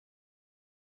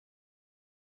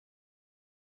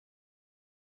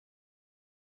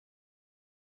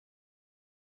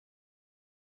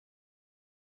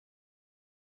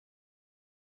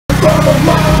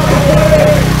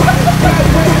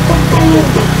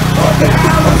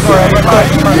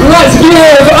Let's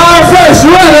give our first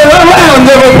runner a round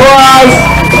of applause.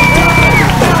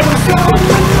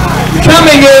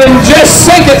 Coming in just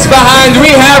seconds behind,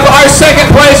 we have our second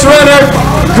place runner,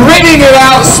 gritting it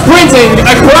out, sprinting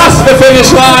across the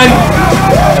finish line.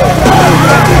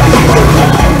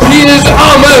 He is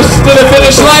almost to the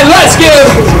finish line. Let's give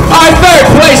our third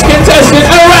place contestant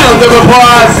a round of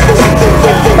applause.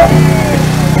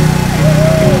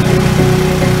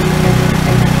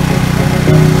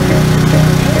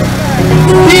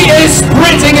 He is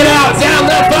sprinting it out down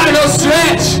the final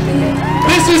stretch.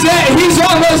 This is it. He's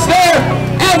almost there.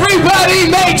 Everybody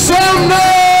make some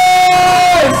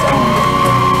noise!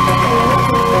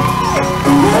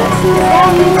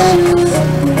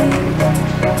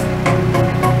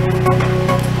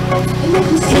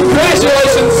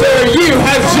 Congratulations, sir. You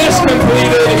have just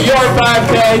completed your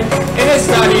 5K, and it's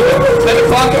not even 10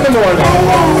 o'clock in the morning.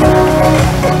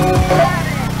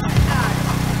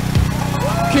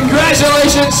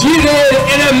 Congratulations, you did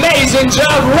an amazing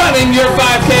job running your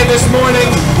 5K this morning.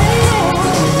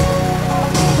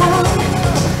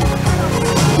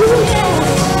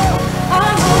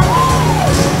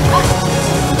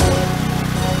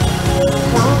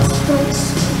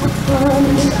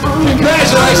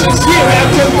 Congratulations, you have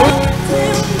completed.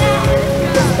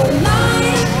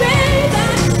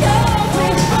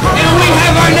 And we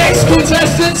have our next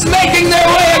contestants making their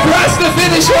way across the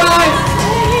finish line.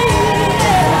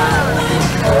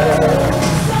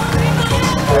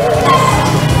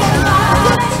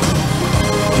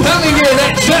 Coming in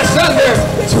at just under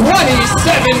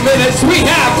 27 minutes, we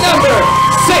have number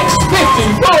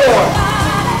 654.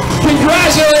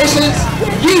 Congratulations,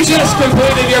 you just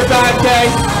completed your 5K.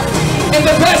 And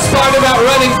the best part about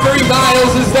running 3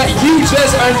 miles is that you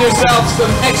just earned yourself some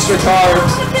extra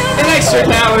carbs and extra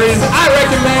calories. I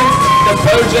recommend the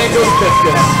Bojangles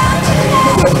biscuits.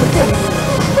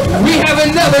 We have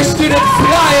another student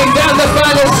flying down the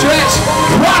final stretch,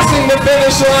 crossing the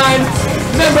finish line.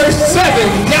 Number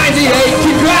 798,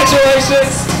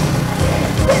 congratulations!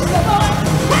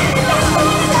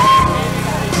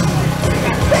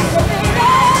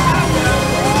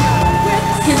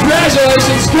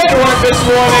 Congratulations, great work this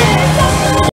morning.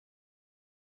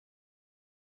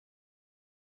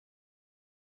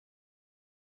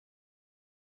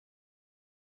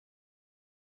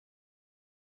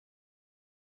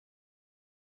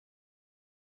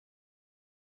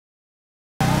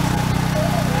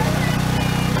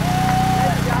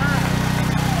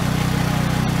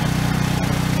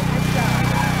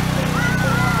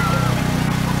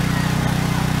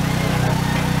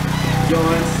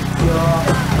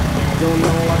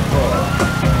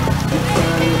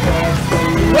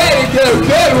 Way to go,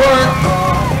 good work.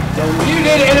 You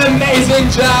did an amazing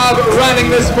job running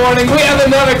this morning. We have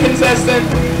another contestant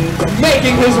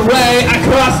making his way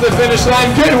across the finish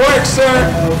line. Good work, sir.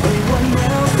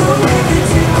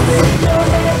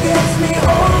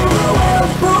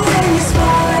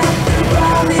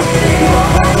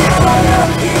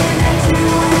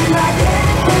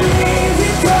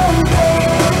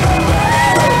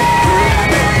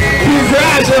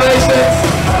 Congratulations.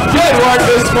 Good work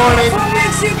this morning.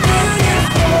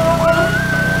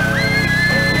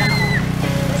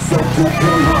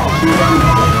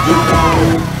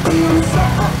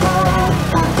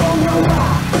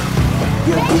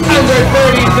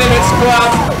 130 minutes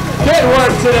clock. Good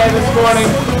work today this morning.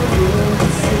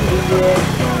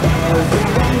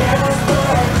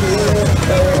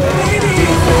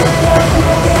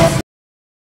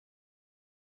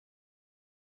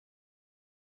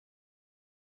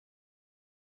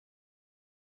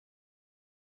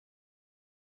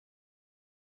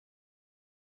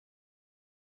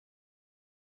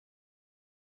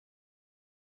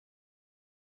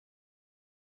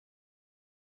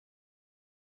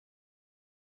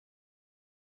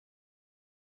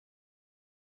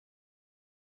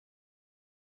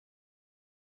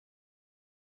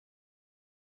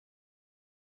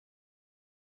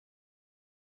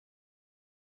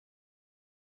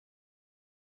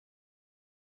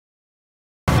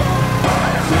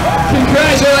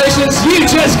 Congratulations, you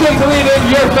just completed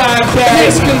your 5K.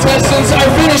 These contestants are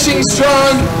finishing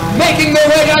strong, making their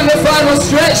way down the final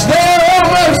stretch. They're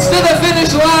almost to the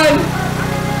finish line.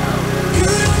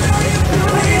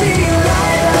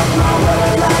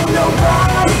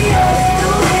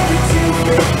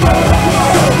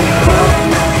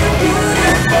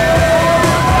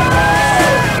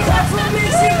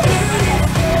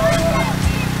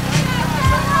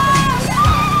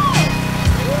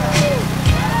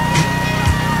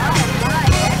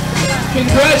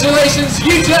 Congratulations,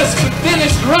 you just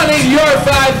finished running your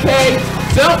 5K.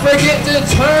 Don't forget to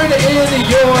turn in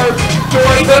your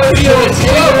Toward the field,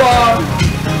 slow walk.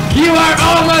 You are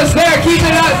almost there. Keep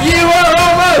it up. You are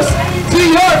almost to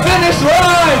your finish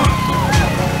line.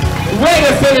 Way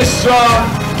to finish strong.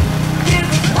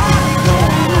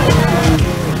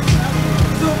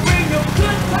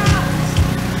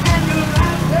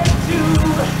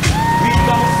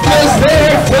 Almost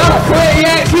there. Don't quit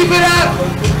yet. Keep it up.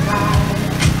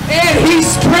 And he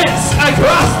sprints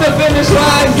across the finish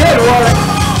line. Good work.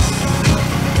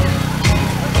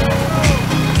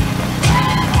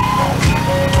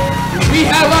 We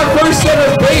have our first set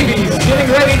of babies getting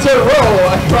ready to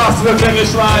roll across the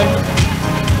finish line.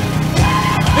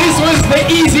 This was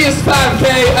the easiest 5K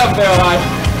of their life.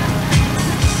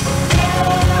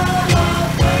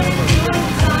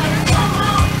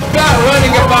 God,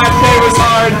 running a 5K was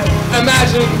hard.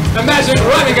 Imagine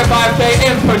running a 5K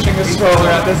and pushing a stroller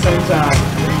at the same time.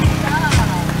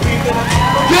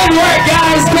 Good work,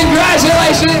 guys.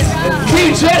 Congratulations.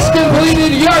 You just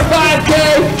completed your 5K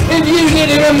and you did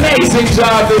an amazing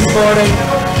job this morning.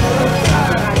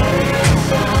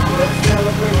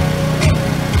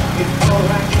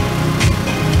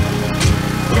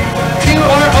 You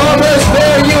are almost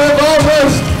there. You have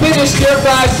almost finished your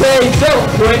 5K. Don't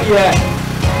quit yet.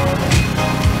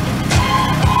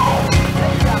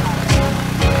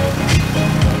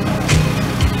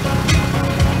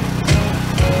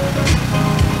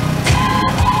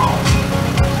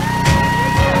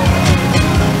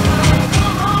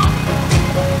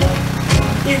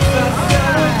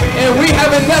 And we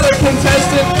have another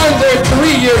contestant under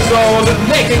 3 years old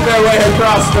making their way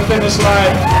across the finish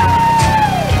line.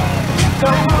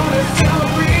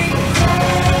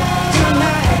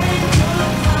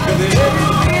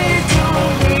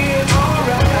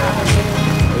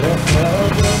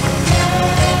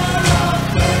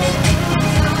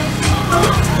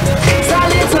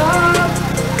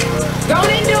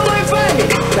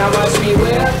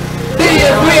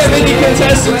 If we have any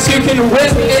contestants who can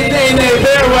whip and nay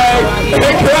their way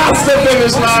across the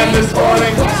finish line this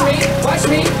morning. Watch me, watch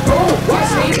me,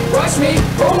 watch me,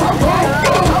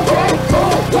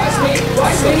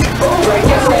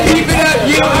 Keep it up,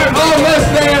 you are almost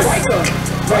there.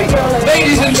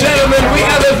 Ladies and gentlemen, we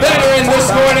have a veteran this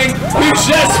morning who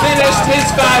just finished his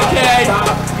 5K.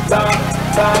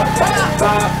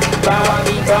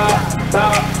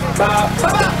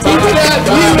 Keep it up,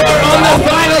 you are on the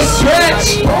final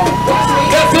stretch.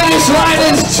 The finish line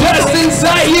is just in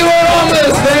sight, you are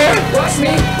almost there.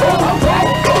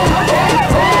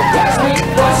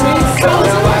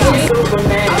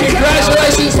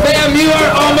 Congratulations, fam, you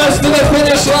are almost to the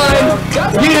finish line.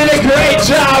 You did a great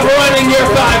job running your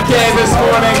 5K this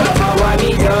morning.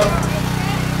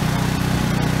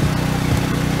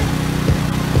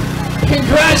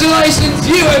 Congratulations,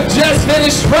 you have just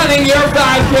finished running your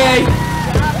 5K.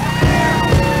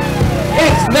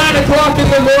 It's 9 o'clock in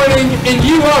the morning and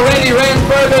you already ran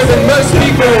further than most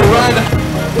people run.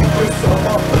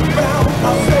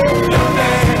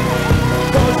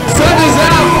 Sun is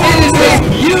out, it is a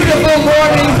beautiful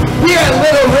morning here at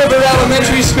Little River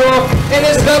Elementary School and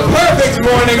it's the perfect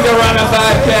morning to run a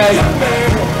 5K.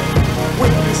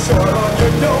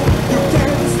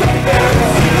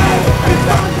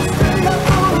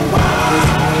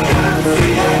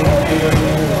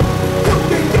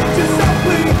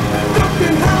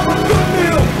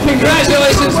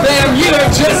 Congratulations, fam, you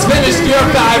have just finished your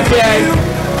 5K.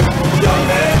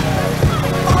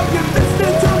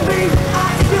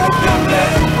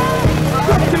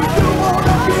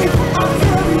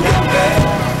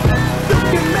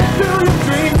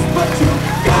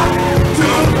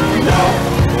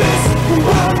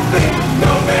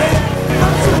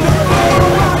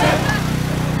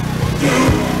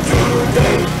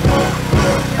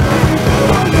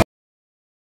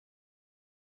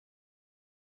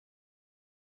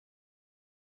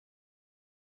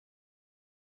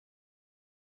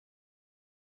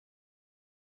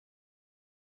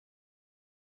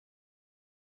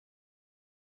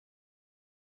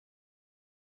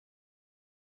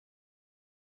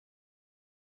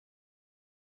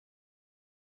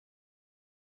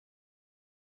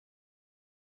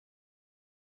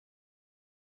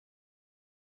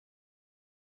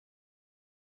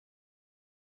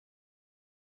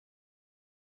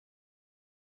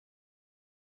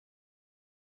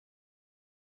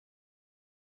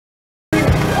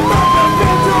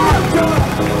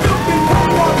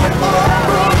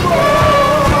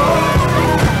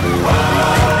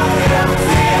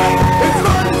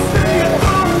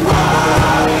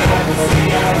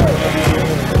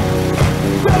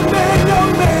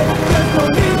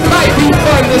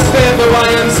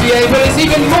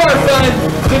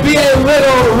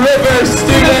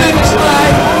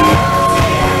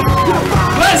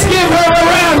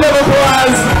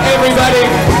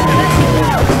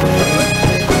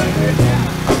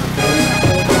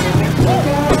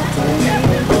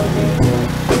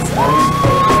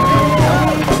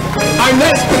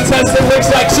 This contestant looks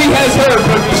like she has her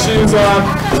boogie shoes on.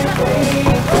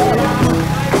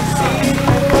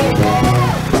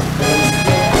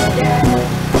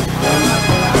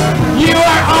 You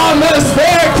are almost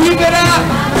there. Keep it up.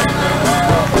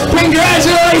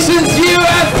 Congratulations, you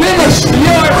have finished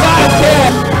your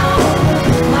 5K.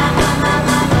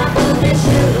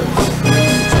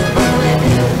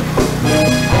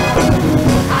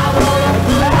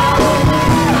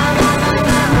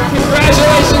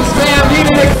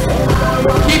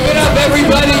 Keep it up,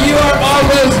 everybody. You are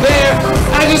almost there.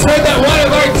 I just heard that one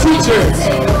of our teachers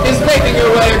is making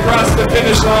her way across the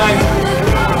finish line.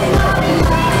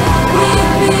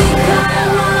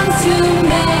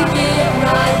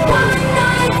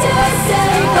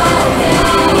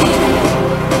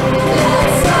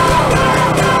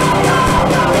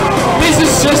 This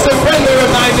is just a friendly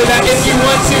reminder that if you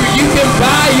want to, you can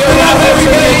buy your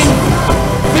everybody.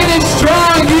 Finish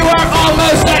strong. You are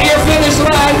almost at your finish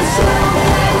line.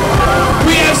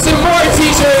 We have some more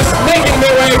teachers making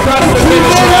their way across the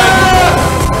finish line.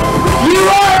 You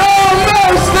are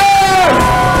almost there.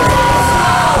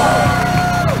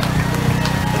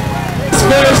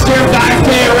 Finished your 5K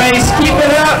race.